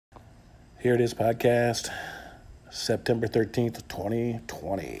Here it is, podcast, September 13th,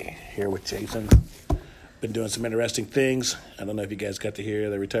 2020. Here with Jason. Been doing some interesting things. I don't know if you guys got to hear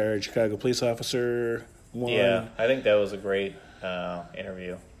the retired Chicago police officer one. Yeah, I think that was a great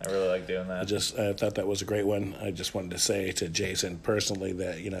interview. I really like doing that. I thought that was a great one. I just wanted to say to Jason personally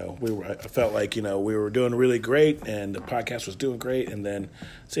that, I felt like, we were doing really great and the podcast was doing great. And then,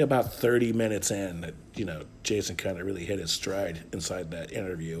 say about 30 minutes in, that, Jason kind of really hit his stride inside that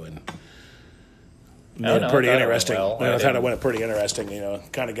interview and pretty interesting. I thought it went pretty interesting.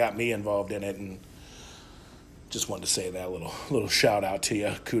 Kind of got me involved in it, and just wanted to say that little shout out to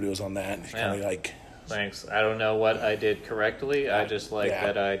you. Kudos on that. Yeah. Kind of Thanks. I don't know what I did correctly. I just like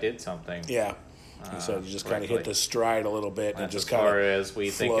that I did something. Yeah. So you just kind of hit the stride a little bit. That's and just as far kinda as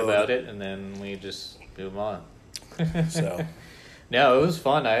we think about it, and then we just move on. So. No, it was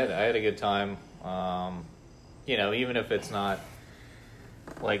fun. I had a good time. Even if it's not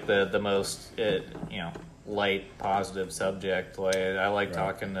like the most light positive subject, like I like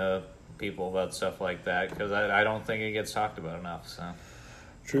talking to people about stuff like that because I don't think it gets talked about enough. So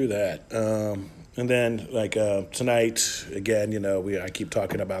True that. And then tonight again, I keep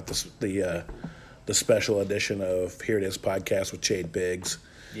talking about the special edition of Here It Is podcast with Chade Biggs.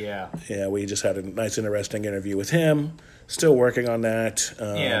 Yeah, we just had a nice interesting interview with him. Still working on that.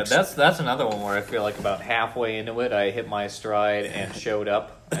 That's another one where I feel like about halfway into it, I hit my stride and showed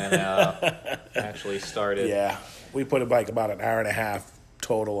up and actually started. Yeah, we put about an hour and a half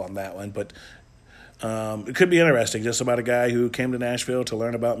total on that one, but it could be interesting. Just about a guy who came to Nashville to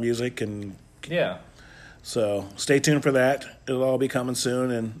learn about music, and so stay tuned for that. It'll all be coming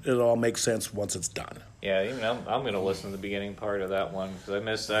soon, and it'll all make sense once it's done. Yeah, I'm going to listen to the beginning part of that one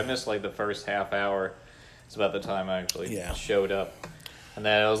because I missed like the first half hour. It's about the time I actually showed up, and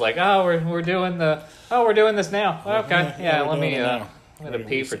then I was like, we're doing this now. Okay, let me. I'm gonna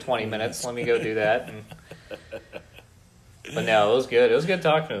pee for 20 minutes. Let me go do that. But no, it was good. It was good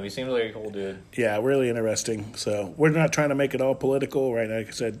talking to him. He seemed like a cool dude. Yeah, really interesting. So we're not trying to make it all political, right? Like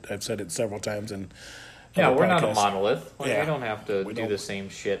I said, I've said it several times, and we're not a monolith. We don't have to do the same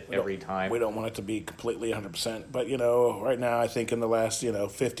shit every time. We don't want it to be completely 100%. But right now, I think in the last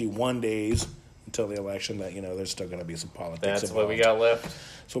 51 days until the election, that there's still going to be some politics. That's involved. what we got left.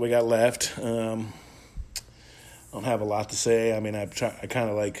 That's what we got left. I don't have a lot to say. I mean, I kind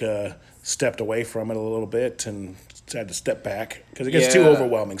of stepped away from it a little bit and had to step back because it gets too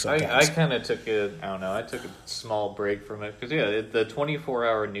overwhelming sometimes. I kind of took I took a small break from it because the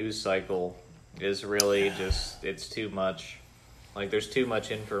 24-hour news cycle is really it's too much. Like there's too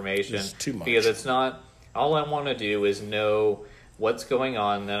much information. It's too much. Because it's not. All I want to do is know what's going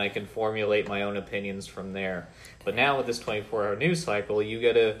on, then I can formulate my own opinions from there. But now with this 24-hour news cycle, you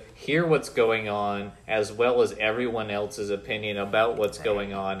got to hear what's going on as well as everyone else's opinion about what's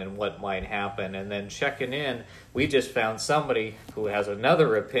going on and what might happen. And then checking in, we just found somebody who has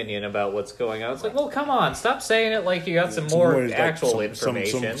another opinion about what's going on. It's like, well, come on, stop saying it like you got some more actual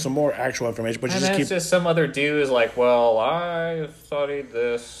information. Some more actual information. But and then it's just some other dude is like, well, I studied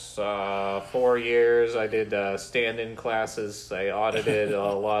this 4 years. I did stand-in classes. I audited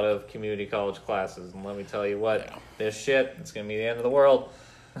a lot of community college classes. And let me tell you what. This shit, it's going to be the end of the world.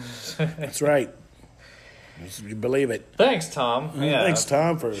 That's right. You believe it. Thanks, Tom. Yeah. Thanks,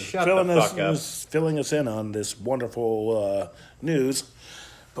 Tom, for filling us in on this wonderful news.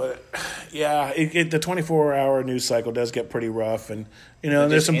 But, the 24-hour news cycle does get pretty rough. And,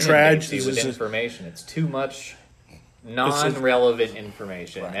 there's some tragedies. With information. It's too much non-relevant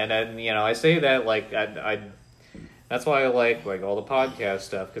information. Right. And I say that like I that's why I like all the podcast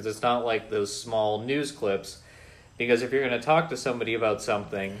stuff, because it's not like those small news clips. Because if you're going to talk to somebody about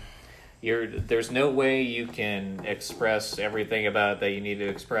something, there's no way you can express everything about it that you need to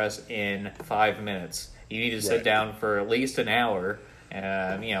express in 5 minutes. You need to sit down for at least an hour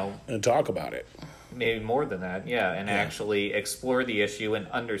and talk about it. Maybe more than that, and actually explore the issue and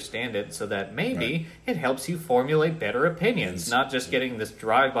understand it so that maybe it helps you formulate better opinions, not just getting this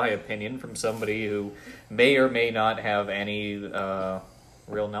drive-by opinion from somebody who may or may not have any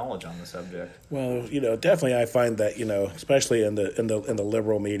real knowledge on the subject. Well, definitely I find that, especially in the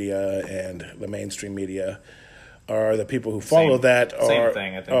liberal media and the mainstream media, are the people who follow that are same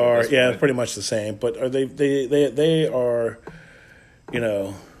thing, I think, pretty much the same, but are they are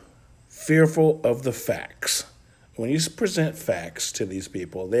fearful of the facts. When you present facts to these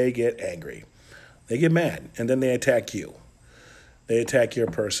people, they get angry. They get mad, and then they attack you. They attack your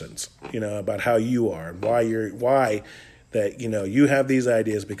persons, about how you are and why that, you have these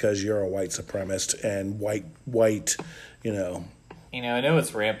ideas because you're a white supremacist and white, I know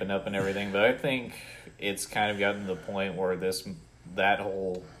it's ramping up and everything, but I think it's kind of gotten to the point where that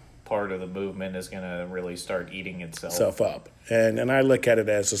whole part of the movement is going to really start eating itself. Self up. And I look at it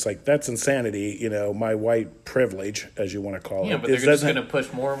as just like, that's insanity, my white privilege, as you want to call it. Yeah, but they're just going to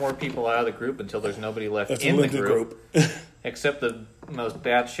push more and more people out of the group until there's nobody left in the group. Except the most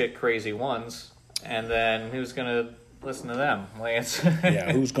batshit crazy ones. And then who's going to listen to them?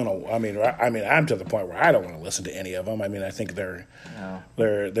 Yeah, who's going to... I mean, I'm to the point where I don't want to listen to any of them. I mean, I think their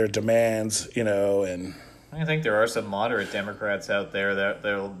demands, and... I think there are some moderate Democrats out there that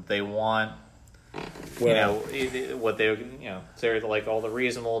they want, what they're like all the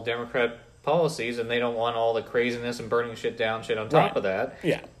reasonable Democrat policies, and they don't want all the craziness and burning shit down shit on top of that.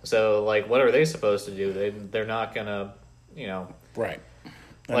 Yeah. So, like, what are they supposed to do? They're not gonna, Right.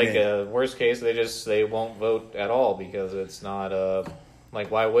 Worst case, they won't vote at all because it's not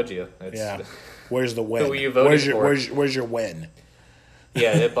why would you? Where's the win? Who are you voting for? Where's your win?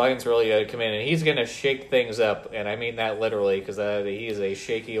 Yeah, Biden's really got to come in, and he's going to shake things up, and I mean that literally, because he is a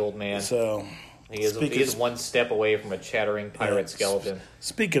shaky old man. So he is one step away from a chattering pirate skeleton.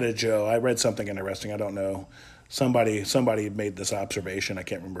 Speaking of Joe, I read something interesting. I don't know. Somebody made this observation. I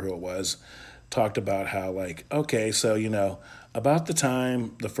can't remember who it was. Talked about how, about the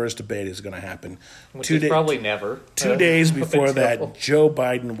time the first debate is going to happen. Which is probably never. 2 days before that, Joe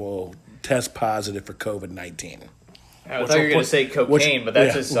Biden will test positive for COVID-19. I thought you were going to say cocaine, but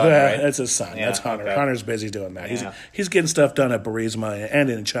that's his son, right? That's his son. Yeah, that's Hunter. Okay. Hunter's busy doing that. He's getting stuff done at Burisma and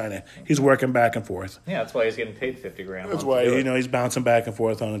in China. He's working back and forth. Yeah, that's why he's getting paid $50,000. That's why he's bouncing back and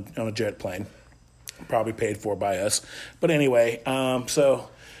forth on a jet plane, probably paid for by us. But anyway, so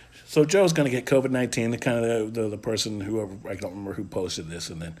Joe's going to get COVID-19. The kind of the person whoever I don't remember who posted this,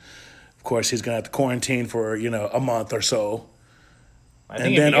 and then of course he's going to have to quarantine for a month or so.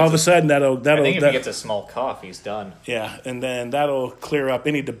 And then all of a sudden that'll I think if he gets a small cough, he's done. Yeah, and then that'll clear up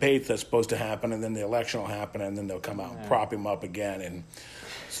any debate that's supposed to happen, and then the election will happen, and then they'll come out and prop him up again and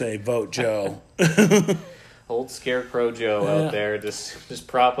say, "Vote Joe." Old Scarecrow Joe out there, just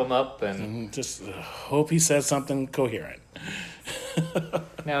prop him up and just hope he says something coherent.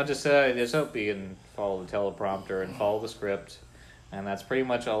 Now, just hope he can follow the teleprompter and follow the script, and that's pretty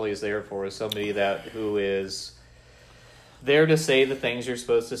much all he's there for. Is somebody who is there to say the things you're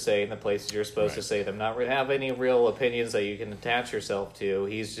supposed to say in the places you're supposed to say them, not have any real opinions that you can attach yourself to.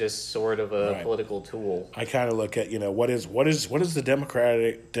 He's just sort of a political tool. I kind of look at what is the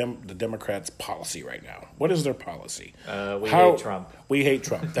Democrats' policy right now? What is their policy? We hate Trump. We hate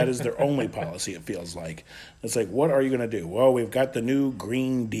Trump. That is their only policy. It feels like it's like, what are you going to do? Well, we've got the new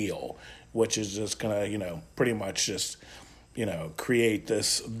Green Deal, which is just going to pretty much just create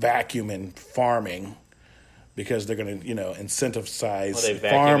this vacuum in farming. Because they're going to, incentivize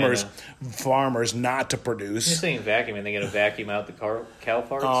farmers not to produce. You're saying vacuum, and they're going to vacuum out the cow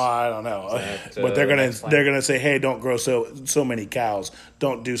farts? Oh, I don't know, but they're going to say, hey, don't grow so many cows,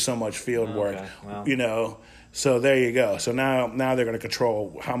 don't do so much field work, well. So there you go. So now they're going to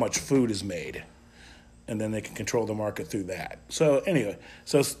control how much food is made, and then they can control the market through that. So anyway,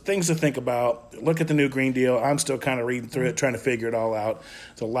 things to think about. Look at the new Green Deal. I'm still kind of reading through it, trying to figure it all out.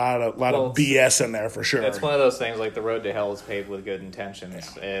 There's a lot of BS in there for sure. It's one of those things like the road to hell is paved with good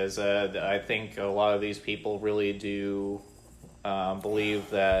intentions. Yeah. I think a lot of these people really do believe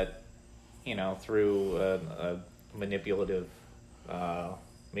that, through a manipulative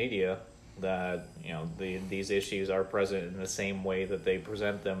media, that these issues are present in the same way that they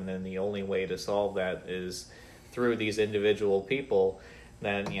present them, and then the only way to solve that is through these individual people.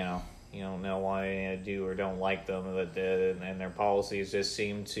 Then you don't know why I do or don't like them, and their policies just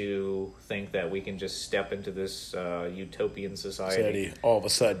seem to think that we can just step into this utopian society all of a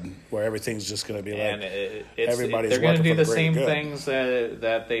sudden, where everything's just going to be everybody's they're going to do the same good. Things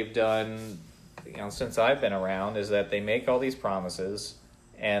that they've done since I've been around, is that they make all these promises.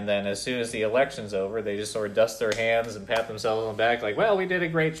 And then as soon as the election's over, they just sort of dust their hands and pat themselves on the back like, well, we did a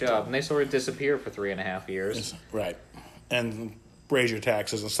great job. And they sort of disappear for 3.5 years. Right. And raise your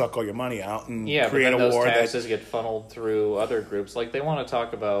taxes and suck all your money out and create but then a those war. Taxes get funneled through other groups. Like, they want to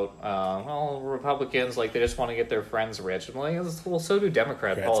talk about, Republicans, they just want to get their friends rich. I'm like, well, so do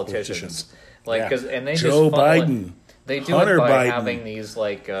Democrat politicians. And they Joe just Biden. They do Hunter it by Biden. having these,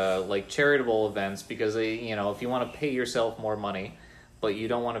 charitable events because they, if you want to pay yourself more money, but you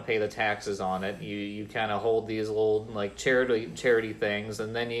don't want to pay the taxes on it. You kind of hold these little charity things,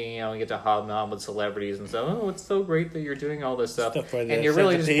 and then you get to hobnob with celebrities and stuff. Oh, it's so great that you're doing all this stuff, and you're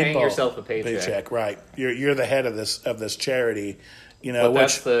really just paying yourself a paycheck. Right? You're the head of this charity,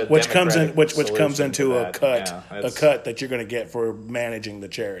 but which comes into a cut that you're going to get for managing the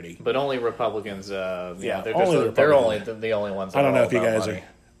charity. But only Republicans. They're only the only ones. That I don't know all if you about guys money. are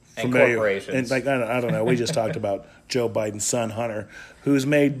And familiar. corporations. And like I don't know. We just talked about Joe Biden's son Hunter, who's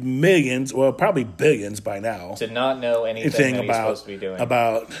made millions, well, probably billions by now. To not know anything that he's supposed to be doing.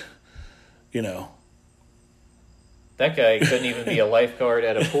 About, you know, that guy couldn't even be a lifeguard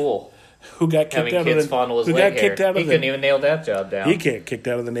at a pool. Who got kicked Having out kids of the, fondle his who leg got kicked hair. out of He the, couldn't even nail that job down. He got kicked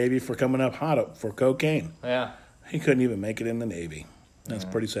out of the Navy for coming up hot for cocaine. Yeah. He couldn't even make it in the Navy. That's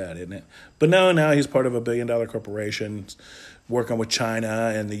pretty sad, isn't it? But no, now he's part of a $1 billion corporation, working with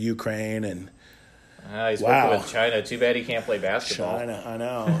China and the Ukraine and. He's working with China. Too bad he can't play basketball. China, I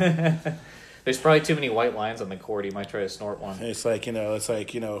know. There's probably too many white lines on the court. He might try to snort one. It's like,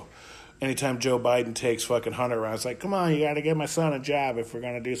 anytime Joe Biden takes fucking Hunter around, it's like, come on, you got to give my son a job if we're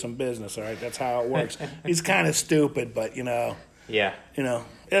going to do some business, all right? That's how it works. He's kind of stupid, but, Yeah.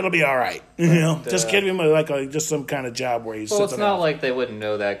 It'll be all right. Just give him just some kind of job where he's. Well, it's not like they wouldn't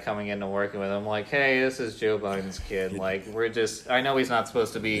know that coming into working with him. Like, hey, this is Joe Biden's kid. Like, I know he's not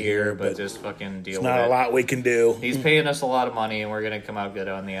supposed to be here, but just fucking deal with it. There's not a lot we can do. He's paying us a lot of money, and we're gonna come out good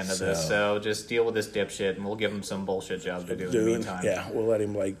on the end of this. So just deal with this dipshit, and we'll give him some bullshit job to do in the meantime. Yeah, we'll let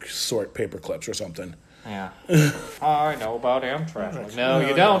him sort paper clips or something. Yeah. I know about Amtrak. Like, no,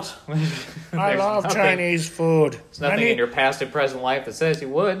 you don't. I love Chinese food. There's nothing in your past and present life that says you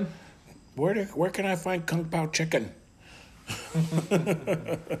would. Where can I find Kung Pao chicken?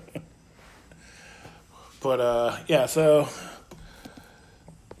 But so.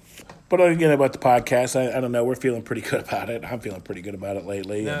 But again, about the podcast, I don't know. We're feeling pretty good about it. I'm feeling pretty good about it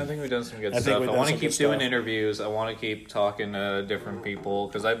lately. No, I think we've done some good stuff. I want to keep doing interviews. I want to keep talking to different people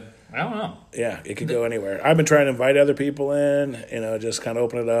because I don't know. Yeah, it could go anywhere. I've been trying to invite other people in, just kind of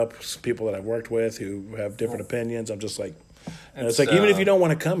open it up. Some people that I've worked with who have different opinions. I'm just like, it's like, even if you don't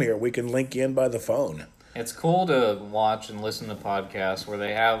want to come here, we can link you in by the phone. It's cool to watch and listen to podcasts where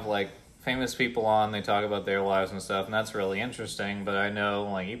they have famous people on, they talk about their lives and stuff, and that's really interesting. But I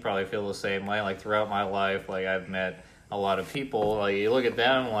know, you probably feel the same way. Throughout my life, I've met a lot of people. You look at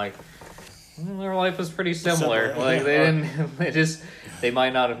them, their life was pretty similar. They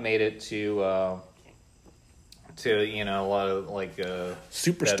might not have made it to a lot of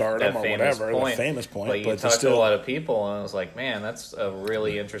superstardom or whatever, the famous point. But you talk to a lot of people, and I was like, man, that's a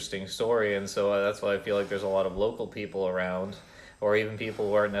really interesting story. And so that's why I feel like there's a lot of local people around. Or even people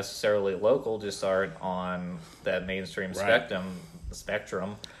who aren't necessarily local, just aren't on that mainstream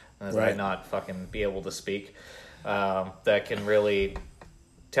spectrum, as I not fucking be able to speak, that can really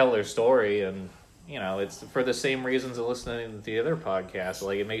tell their story. And, it's for the same reasons of listening to the other podcasts.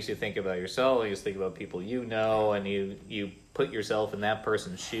 It makes you think about yourself, you think about people and you put yourself in that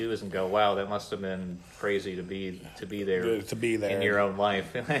person's shoes and go, wow, that must have been crazy to be there in your own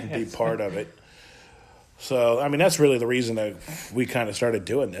life. Be part of it. So, that's really the reason that we kind of started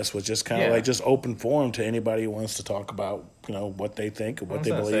doing this, was just kind of just open forum to anybody who wants to talk about, what they think, what they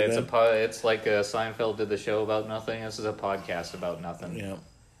believe in. It's like Seinfeld did the show about nothing. This is a podcast about nothing. Yeah.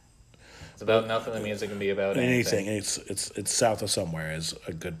 It's about nothing. That means it can be about anything. It's south of somewhere, as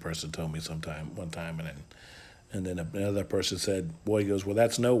a good person told me one time. And then another person said, boy, he goes, well,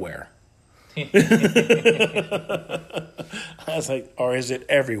 that's nowhere. I was like, or is it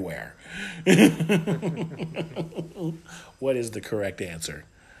everywhere? What is the correct answer?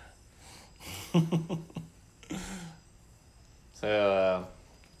 So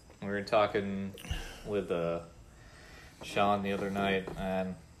we were talking with Sean the other night,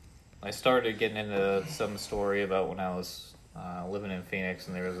 and I started getting into some story about when I was living in Phoenix,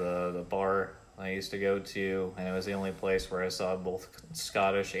 and there was a bar I used to go to, and it was the only place where I saw both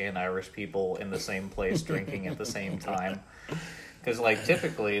Scottish and Irish people in the same place drinking at the same time. Because,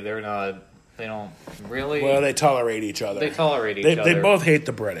 typically, they don't really... Well, they tolerate each other. They tolerate each other. They both hate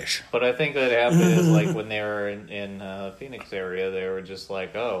the British. But I think that happened is, when they were in Phoenix area, they were just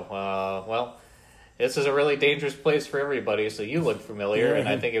like, well, this is a really dangerous place for everybody, so you look familiar. And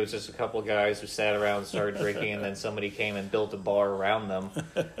I think it was just a couple of guys who sat around and started drinking, and then somebody came and built a bar around them.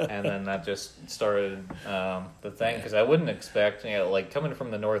 And then that just started the thing. Because I wouldn't expect, coming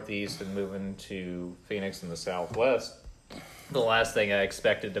from the Northeast and moving to Phoenix in the Southwest, the last thing I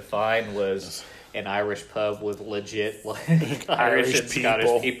expected to find was an Irish pub with legit Irish and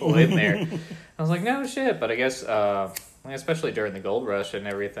Scottish people in there. I was like, no shit. But I guess... especially during the gold rush and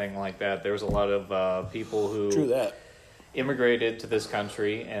everything like that, there was a lot of people who immigrated to this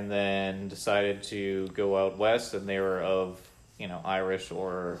country and then decided to go out west, and they were of Irish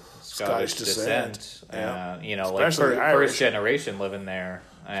or Scottish descent. Especially first generation living there,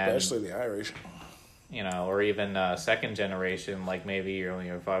 and, especially the Irish. Or even second generation, maybe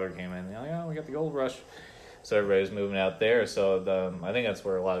your father came in. We got the gold rush. So everybody's moving out there. So I think that's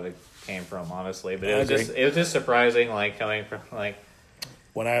where a lot of it came from, honestly. But it was just surprising, coming from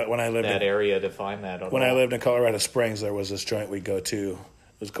when I lived that in, area to find that. when I lived in Colorado Springs, there was this joint we'd go to. It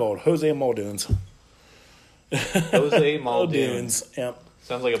was called Jose Muldoon's. Jose Muldoon's. Yep.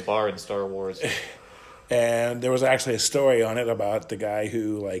 Sounds like a bar in Star Wars. And there was actually a story on it about the guy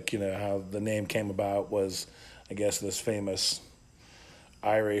who, like, you know, how the name came about was, I guess, this famous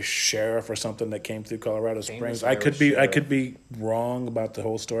Irish sheriff or something that came through Colorado Springs. I could be wrong about the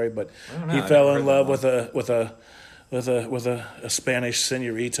whole story, but he fell in love with a Spanish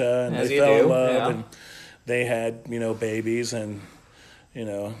senorita, and they fell in love, and they had, you know, babies, and you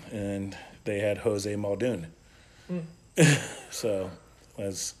know, and they had Jose Muldoon. So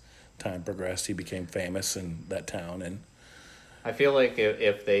as time progressed, he became famous in that town, and I feel like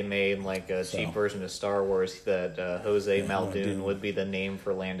if they made like a cheap version of Star Wars, that Jose Muldoon would be the name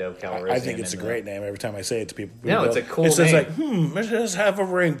for Lando Calrissian. I think it's a great name. Every time I say it to people, no, it's a cool name. It's just like, it does have a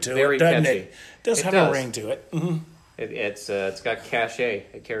ring to Very it, doesn't catchy. it? It does have a ring to it. Mm-hmm. It's got cachet.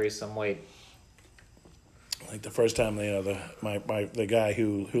 It carries some weight. Like the first time, you know, the guy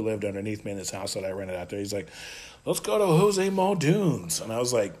who lived underneath me in his house that I rented out there, he's like, "Let's go to Jose Muldoon's," and I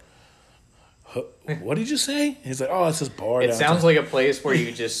was like, "What did you say?" He's like, "Oh, it's this bar." It sounds like a place where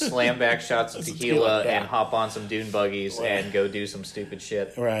you just slam back shots of tequila and hop on some dune buggies and go do some stupid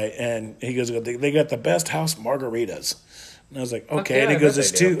shit. Right, and he goes, "They got the best house margaritas," and I was like, "Okay," yeah, and he goes,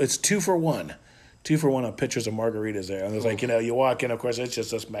 it's 2 for 1." 2 for 1 on pictures of margaritas there. And it's like, you know, you walk in, of course, it's just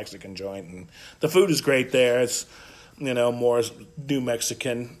this Mexican joint. And the food is great there. It's, you know, more New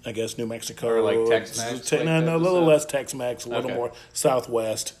Mexican, I guess, New Mexico. Or like Tex-Mex? No, a little less Tex-Mex, a little more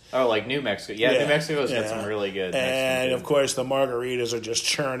Southwest. Oh, like New Mexico. Yeah, New Mexico's got some really good And, of course, the margaritas are just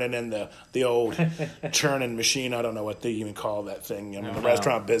churning in the old churning machine. I don't know what they even call that thing. I'm in the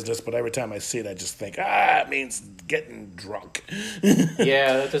restaurant business, but every time I see it, I just think, it means getting drunk.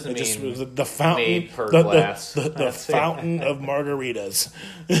 Yeah, that doesn't mean the fountain, made per glass. The fountain of margaritas.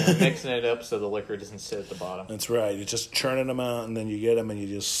 Mixing it up so the liquor doesn't sit at the bottom. That's right. You're just churning them out, and then you get them, and you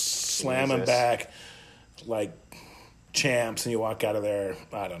just slam them back like champs, and you walk out of there.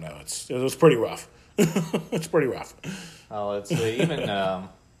 I don't know. It was pretty rough. It's pretty rough. Oh, it's even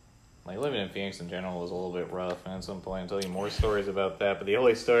like living in Phoenix in general was a little bit rough. And at some point, I'll tell you more stories about that. But the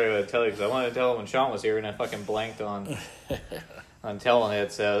only story I would tell you, because I wanted to tell it when Sean was here, and I fucking blanked on telling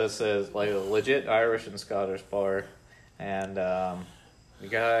it. So this is like a legit Irish and Scottish bar, and the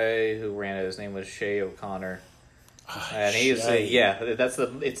guy who ran it, his name was Shay O'Connor, and he's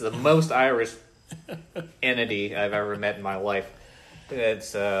it's the most Irish entity I've ever met in my life.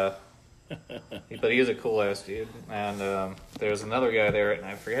 It's but he is a cool ass dude. And there's another guy there, and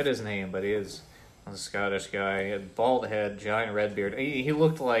I forget his name, but he is a Scottish guy. He had bald head, giant red beard. He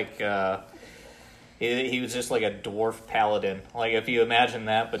looked like he was just like a dwarf paladin. Like if you imagine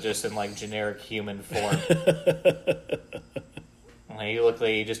that, but just in like generic human form. Like, he looked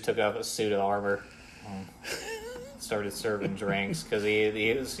like he just took off a suit of armor. Started serving drinks because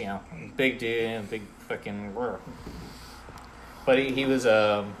he was, you know, big dude, big fucking. But he was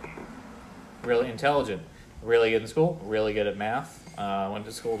really intelligent, really good in school, really good at math. Went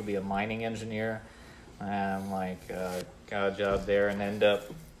to school to be a mining engineer, and got a job there, and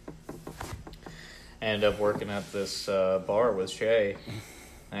ended up working at this bar with Shay,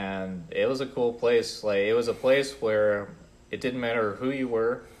 and it was a cool place. Like it was a place where it didn't matter who you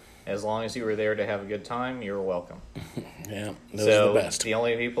were. As long as you were there to have a good time, you were welcome. Yeah, those are the best. The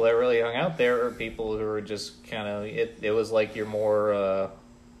only people that really hung out there are people who were just kind of... It was like your more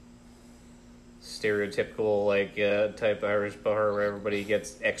stereotypical type Irish bar where everybody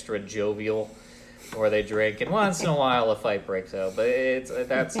gets extra jovial, where they drink, and once in a while a fight breaks out. But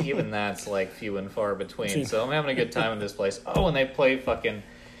that's like few and far between. So I'm having a good time in this place. Oh, and they play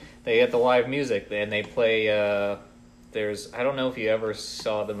they get the live music, and they play... I don't know if you ever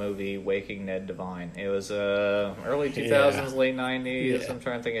saw the movie Waking Ned Devine. It was early 2000s, late 90s. Yeah. I'm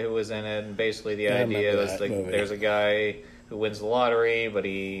trying to think of who was in it. And basically the idea was there's a guy who wins the lottery, but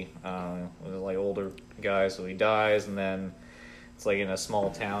he was like older guy, so he dies. And then it's like in a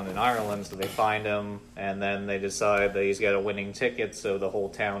small town in Ireland, so they find him. And then they decide that he's got a winning ticket, so the whole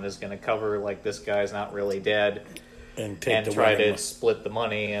town is going to cover like this guy's not really dead. And try to split the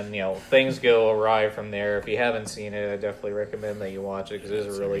money, and things go awry from there. If you haven't seen it, I definitely recommend that you watch it because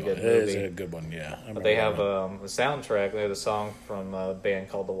it's a really good movie. It is a good one, yeah. But they have a soundtrack. They have a song from a band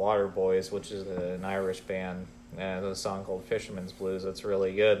called the Waterboys, which is an Irish band. And a song called Fisherman's Blues. It's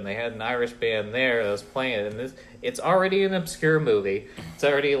really good. And they had an Irish band there that was playing it. And it's already an obscure movie. It's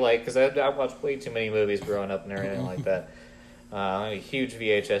already because I watched way too many movies growing up and everything like that. A huge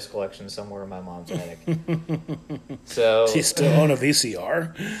VHS collection somewhere in my mom's attic. So Do you still own a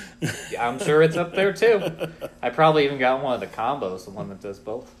VCR? I'm sure it's up there too. I probably even got one of the combos, the one that does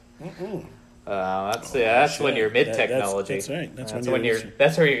both. That's when you're mid technology. That's right.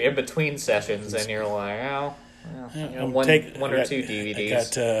 That's where you're in between sessions and you're like, oh, one or two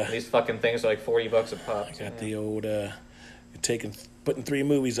DVDs. These fucking things are like $40 a pop. I got the old putting 3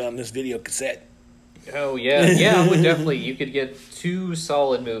 movies on this video cassette. Oh yeah, I would definitely. You could get 2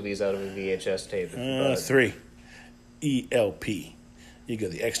 solid movies out of a VHS tape. 3 ELP. You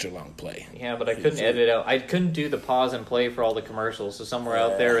get the extra long play. Yeah, but I couldn't edit out. I couldn't do the pause and play for all the commercials. So somewhere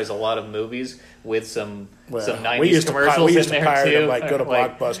out there is a lot of movies with some 90s commercials we used in to there pirate too. them, like go to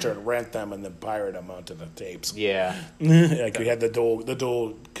Blockbuster and rent them, and then pirate them onto the tapes. Yeah, like we had the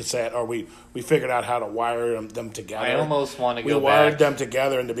dual cassette, or we figured out how to wire them together. I almost want to go back. We wired them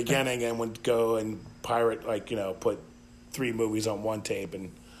together in the beginning, and would go and pirate, put 3 movies on one tape.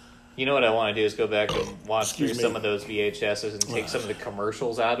 And you know what I want to do is go back and watch through some of those VHSs and take some of the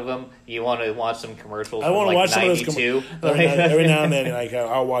commercials out of them. You want to watch some commercials? I want to watch 92? Some of those every now and then.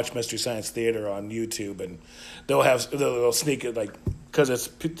 I'll watch Mystery Science Theater on YouTube, and they'll sneak it because it's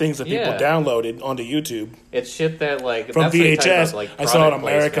things that people downloaded onto YouTube. It's shit that from VHS. About, I saw an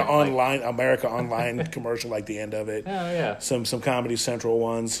America Online commercial the end of it. Oh yeah. Some Comedy Central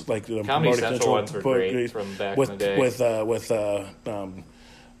ones Comedy Central ones were great from back in the day.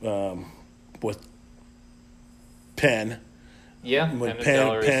 With Penn. Yeah, when Penn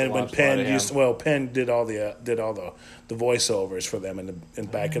did all the voiceovers for them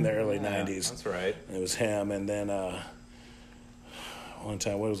back in the early 90s. That's right. It was him, and then one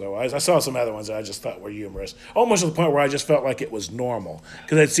time, what was I saw some other ones that I just thought were humorous, almost to the point where I just felt like it was normal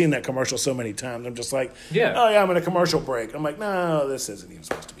because I'd seen that commercial so many times. I'm just like, I'm in a commercial break. I'm like, no, this isn't even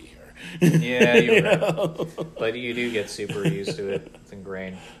supposed to be here. Yeah, you're right. But you do get super used to it. It's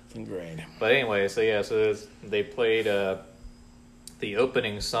ingrained. But anyway, so they played the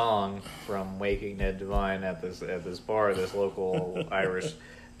opening song from Waking Ned Divine at this bar, this local Irish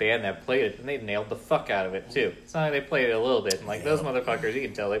band that played it, and they nailed the fuck out of it too. It's not like they played it a little bit, and those motherfuckers, you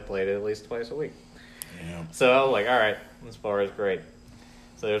can tell they played it at least twice a week. Yeah. So I was like, all right, this bar is great.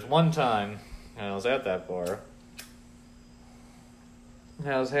 So there's one time I was at that bar.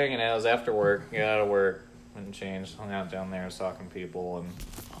 I was hanging out. I was after work. Got out of work. Went and changed. Hung out down there. Was talking to people. And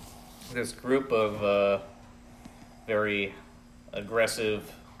this group of very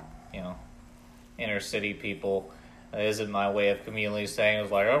aggressive, inner city people. Isn't my way of communally saying. It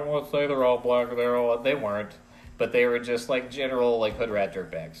was like, I don't want to say they're all black. They weren't. But they were just general hood rat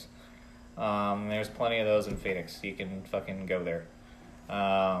dirtbags. There's plenty of those in Phoenix. You can fucking go there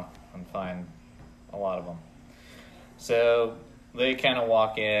and find a lot of them. So they kind of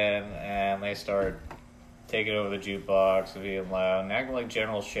walk in and they start taking over the jukebox and being loud and acting like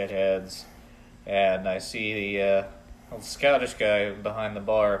general shitheads. And I see the Scottish guy behind the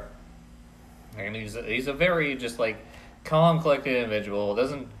bar, and he's a very just calm, collected individual.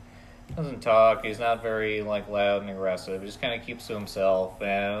 Doesn't talk. He's not very loud and aggressive. He just kind of keeps to himself.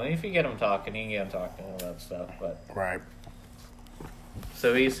 And if you get him talking, you can get him talking and all that stuff. But right.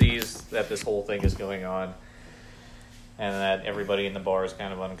 So he sees that this whole thing is going on, and that everybody in the bar is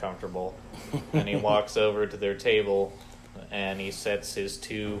kind of uncomfortable. And he walks over to their table, and he sets his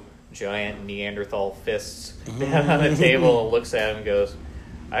 2 giant Neanderthal fists down on the table and looks at him and goes,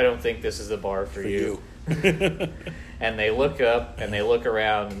 I don't think this is a bar for you. And they look up and they look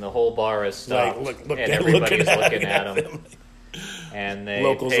around, and the whole bar is stopped, and everybody's looking at him. And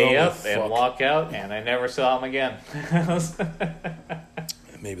they pay up and walk out, and I never saw him again.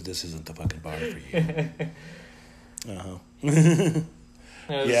 Maybe this isn't the fucking bar for you.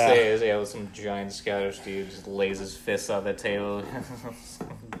 With some giant Scottish dude just lays his fists on the table.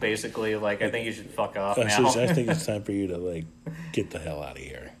 Basically, I think you should fuck off now. I think it's time for you to get the hell out of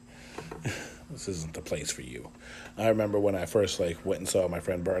here. This isn't the place for you. I remember when I first went and saw my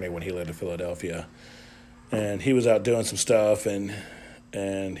friend Bernie when he lived in Philadelphia, and he was out doing some stuff, and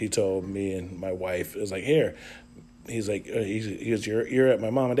he told me and my wife, it was here. He's like, you're at my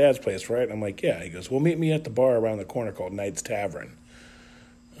mom and dad's place, right? And I'm like, yeah. He goes, well, meet me at the bar around the corner called Knight's Tavern.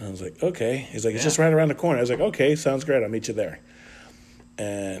 And I was like, okay. He's like, it's just right around the corner. I was like, okay, sounds great. I'll meet you there.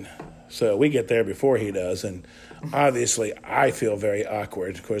 And so we get there before he does, and obviously I feel very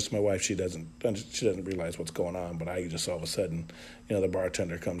awkward. Of course, my wife, she doesn't realize what's going on, but I just all of a sudden, the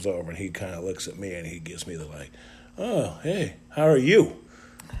bartender comes over and he kind of looks at me and he gives me the oh, hey, how are you?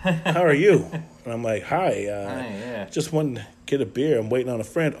 How are you? And I'm like, hi, just wanted to get a beer. I'm waiting on a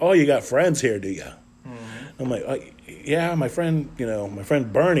friend. Oh, you got friends here, do you? Mm-hmm. I'm like, yeah, my friend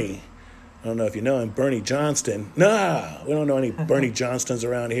Bernie, I don't know if you know him, Bernie Johnston. Nah, we don't know any Bernie Johnstons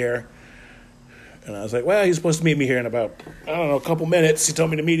around here. And I was like, well, he's supposed to meet me here in about, I don't know, a couple minutes. He told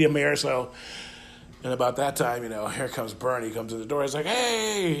me to meet him here, so... And about that time, here comes Bernie. He comes to the door. He's like,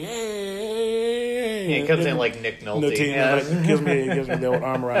 hey. He comes in like Nick Nolte. He gives me the old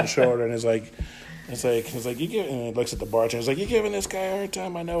arm around the shoulder, and he's like, you give, and he looks at the bartender. He's like, you giving this guy a hard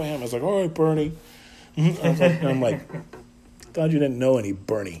time? I know him. I was like, all right, Bernie. I'm like, thought you didn't know any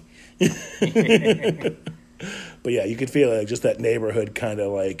Bernie. But yeah, you could feel like just that neighborhood kind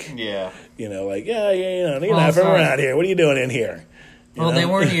of like, yeah, you're not from around here. What are you doing in here? They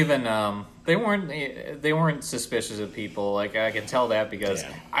weren't even. They weren't suspicious of people. Like, I can tell that because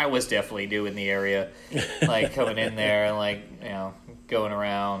I was definitely new in the area, like coming in there and like going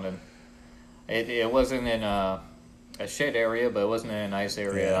around, and it wasn't in a shit area, but it wasn't in a nice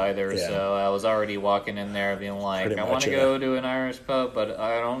area either. Yeah. So I was already walking in there being like, I want to go to an Irish pub, but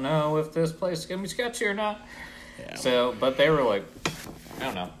I don't know if this place is gonna be sketchy or not. Yeah. So, but they were like, I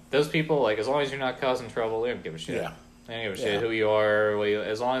don't know. Those people, like, as long as you're not causing trouble, they don't give a shit. Yeah. They don't give a shit who you are.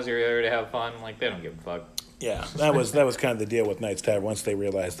 As long as you're there to have fun, like, they don't give a fuck. Yeah, that was kind of the deal with Knight's Tavern. Once they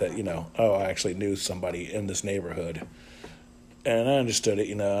realized that, I actually knew somebody in this neighborhood, and I understood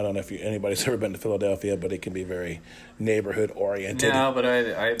it. I don't know if anybody's ever been to Philadelphia, but it can be very neighborhood oriented. No, but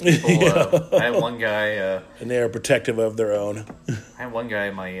I had one guy, and they are protective of their own. I had one guy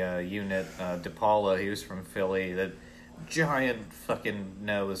in my unit, DePaula. He was from Philly. That giant fucking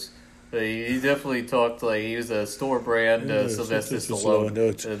nose. He definitely talked like he was a store brand Sylvester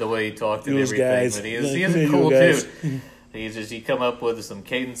Stallone. The way he talked and everything, guys. But he was cool too. He come up with some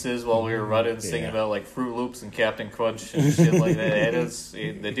cadences while we were running, singing about like Fruit Loops and Captain Crunch and shit like that.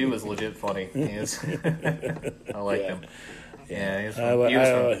 The dude was legit funny. I liked him. Yeah,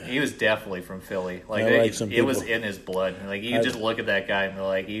 he was definitely from Philly. Like it was in his blood. Like you just look at that guy and be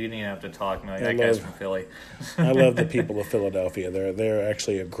like, you didn't even have to talk. Like, that guy's from Philly. I love the people of Philadelphia. They're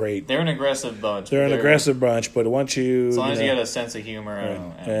actually a great. They're an aggressive bunch. They're an aggressive bunch, but once you, as long as you got a sense of humor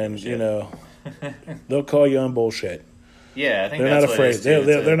and they'll call you on bullshit. Yeah, I think they're that's not afraid.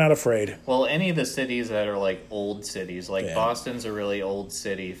 They're not afraid. Well, any of the cities that are like old cities, like Boston's a really old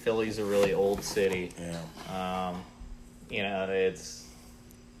city, Philly's a really old city. Yeah. It's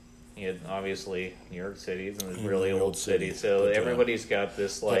obviously New York City is a really old city, so everybody's got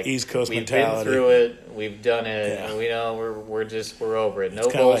this like East Coast we've mentality. Been through it, we've done it, and we know we're over it. No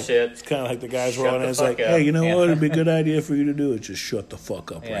bullshit. It's kind of like the guys rolling in. It's like, hey, you know what? It'd be a good idea for you to do it. Just shut the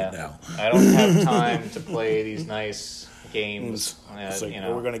fuck up right now. I don't have time to play these nice games. It's like,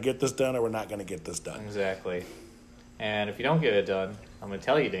 we're going to get this done, or we're not going to get this done. Exactly. And if you don't get it done, I'm going to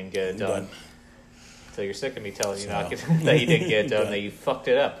tell you didn't get it done. So you're sick of me telling you that you didn't get it done, that you fucked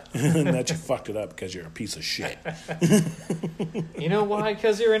it up. That you fucked it up because you're a piece of shit. You know why?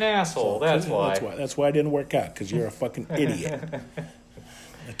 Because you're an asshole. That's why. That's why it didn't work out, because you're a fucking idiot.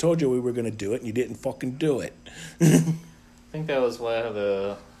 I told you we were going to do it, and you didn't fucking do it. I think that was one of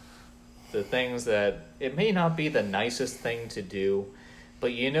the things that it may not be the nicest thing to do,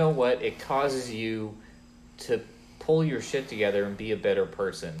 but you know what? It causes you to pull your shit together and be a better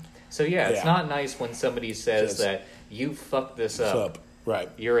person. So it's not nice when somebody says that you fucked this up. Right.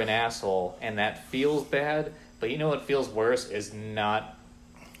 You're an asshole, and that feels bad. But you know what feels worse is not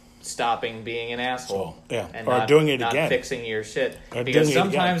stopping being an asshole. And or doing it not again. Fixing your shit. Because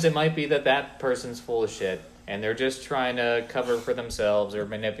sometimes it might be that person's full of shit, and they're just trying to cover for themselves or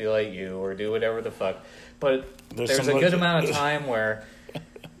manipulate you or do whatever the fuck. But there's a good amount of time where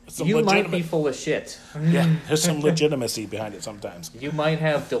you might be full of shit. Yeah, there's some legitimacy behind it sometimes. You might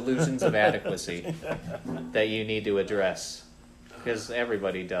have delusions of adequacy that you need to address. Because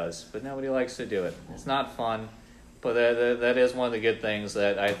everybody does, but nobody likes to do it. It's not fun, but that is one of the good things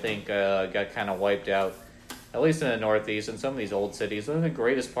that I think got kind of wiped out, at least in the Northeast and some of these old cities. One of the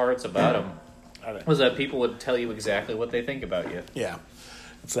greatest parts about them was that people would tell you exactly what they think about you. Yeah.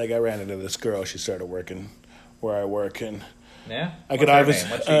 It's like I ran into this girl. She started working where I work, and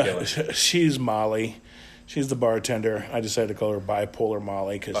What's she doing? She's Molly. She's the bartender. I decided to call her Bipolar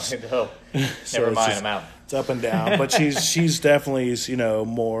Molly because never mind, I'm out. It's up and down, but she's definitely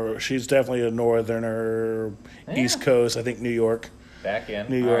more. She's definitely a northerner, East Coast. I think New York,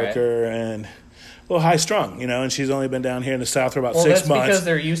 New Yorker, and a little high strung. And she's only been down here in the South for about 6 months. Well, that's because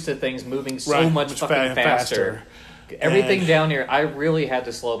they're used to things moving so much fucking faster. Everything down here, I really had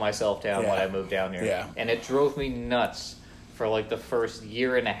to slow myself down when I moved down here, and it drove me nuts. For like the first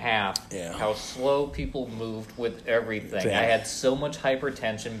year and a half, how slow people moved with everything. I had so much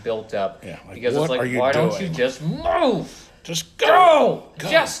hypertension built up because it's like, why don't you just move? Just go!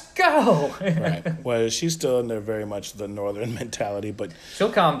 Just go! Right. Well, she's still in there very much the northern mentality, but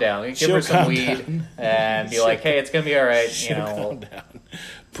she'll calm down. You give her some weed and be like, hey, it's going to be all right. You know, calm down.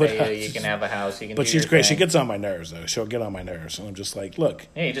 Hey, you can have a house. You can But do she's your great. thing. She gets on my nerves, though. She'll get on my nerves. And I'm just like, look.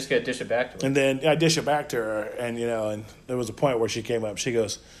 Hey, you just got to dish it back to her. And then I dish it back to her, and, you know, and there was a point where she came up. She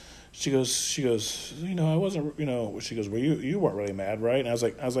goes, you know, I wasn't, you know, she goes, well, you weren't really mad, right? And I was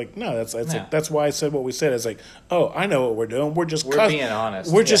like, no, that's why I said what we said. It's like, oh, I know what we're doing. We're being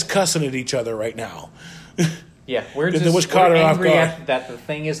honest. We're just cussing at each other right now. Yeah, we're angry that the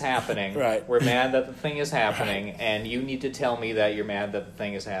thing is happening. Right. We're mad that the thing is happening, and you need to tell me that you're mad that the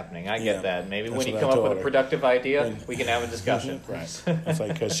thing is happening. I get that. Maybe when you come up with a productive idea, we can have a discussion. Right. It's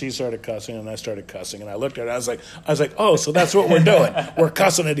like, because she started cussing and I started cussing, and I looked at her and I was like, oh, so that's what we're doing. We're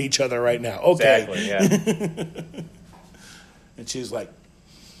cussing at each other right now. Okay. Exactly, yeah. And she's like...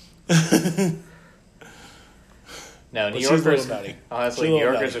 No, New Yorkers. Honestly, New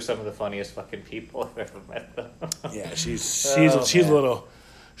Yorkers are some of the funniest fucking people I've ever met. Yeah, she's a little.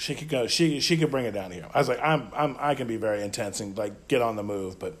 She could go. She could bring it down here. I was like, I can be very intense and like get on the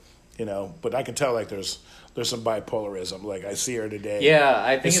move, but you know, but I can tell like there's some bipolarism. Like I see her today. Yeah,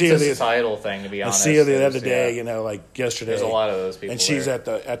 I think it's a societal thing, to be honest. I see her the other day. You know, like yesterday. There's a lot of those people, and she's at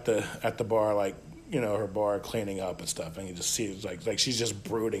the bar, like you know, her bar cleaning up and stuff, and you just see it's like she's just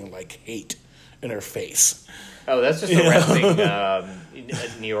brooding like hate in her face. Oh, that's just a resting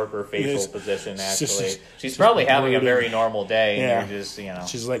New Yorker facial position, actually. She's probably having a very normal day, and you're just, you know.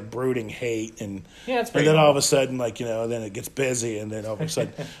 She's like brooding hate, and it's pretty then normal. all of a sudden, like, you know, then it gets busy, and then all of a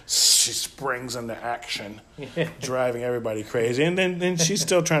sudden she springs into action, driving everybody crazy. And then she's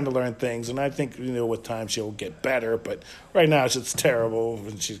still trying to learn things, and I think, you know, with time she'll get better, but right now it's terrible,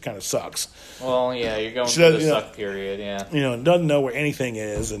 and she kind of sucks. Well, yeah, you're going through the suck period, yeah. You know, doesn't know where anything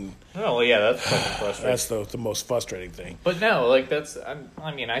is, and... Oh, well, yeah, that's fucking frustrating. That's the most frustrating thing. But no, like,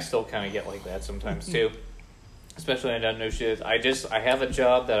 I mean, I still kind of get like that sometimes, too. Especially when I don't know shit. I have a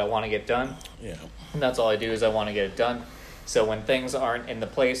job that I want to get done. Yeah. And that's all I do is I want to get it done. So when things aren't in the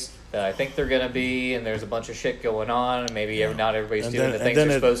place that I think they're going to be, and there's a bunch of shit going on, and maybe not everybody's doing the things they're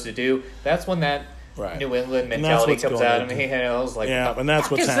supposed to do, that's when that New England mentality comes out of me, and I was like, yeah, and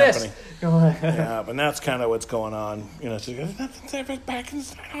that's what's happening. Yeah, and that's kind of what's going on. You know, she goes, nothing's ever back, and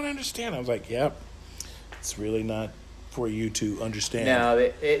I don't understand. I was like, yep, it's really not for you to understand. No,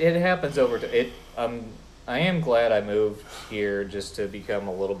 it happens over it. I am glad I moved here just to become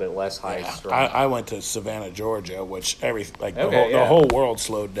a little bit less high strung. I went to Savannah, Georgia, which the whole world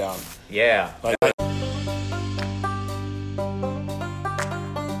slowed down. Yeah.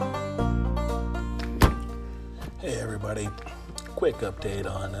 Hey everybody, quick update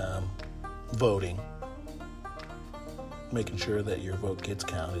on voting. Making sure that your vote gets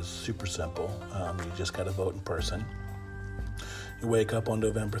counted is super simple. You just got to vote in person. You wake up on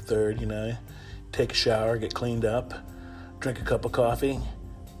November 3rd, you know, take a shower, get cleaned up, drink a cup of coffee,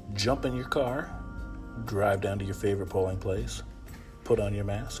 jump in your car, drive down to your favorite polling place, put on your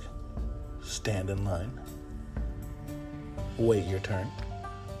mask, stand in line, wait your turn,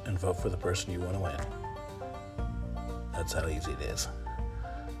 and vote for the person you want to win. That's how easy it is.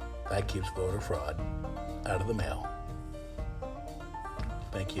 That keeps voter fraud out of the mail.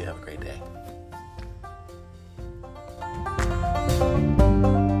 Thank you. Have a great day.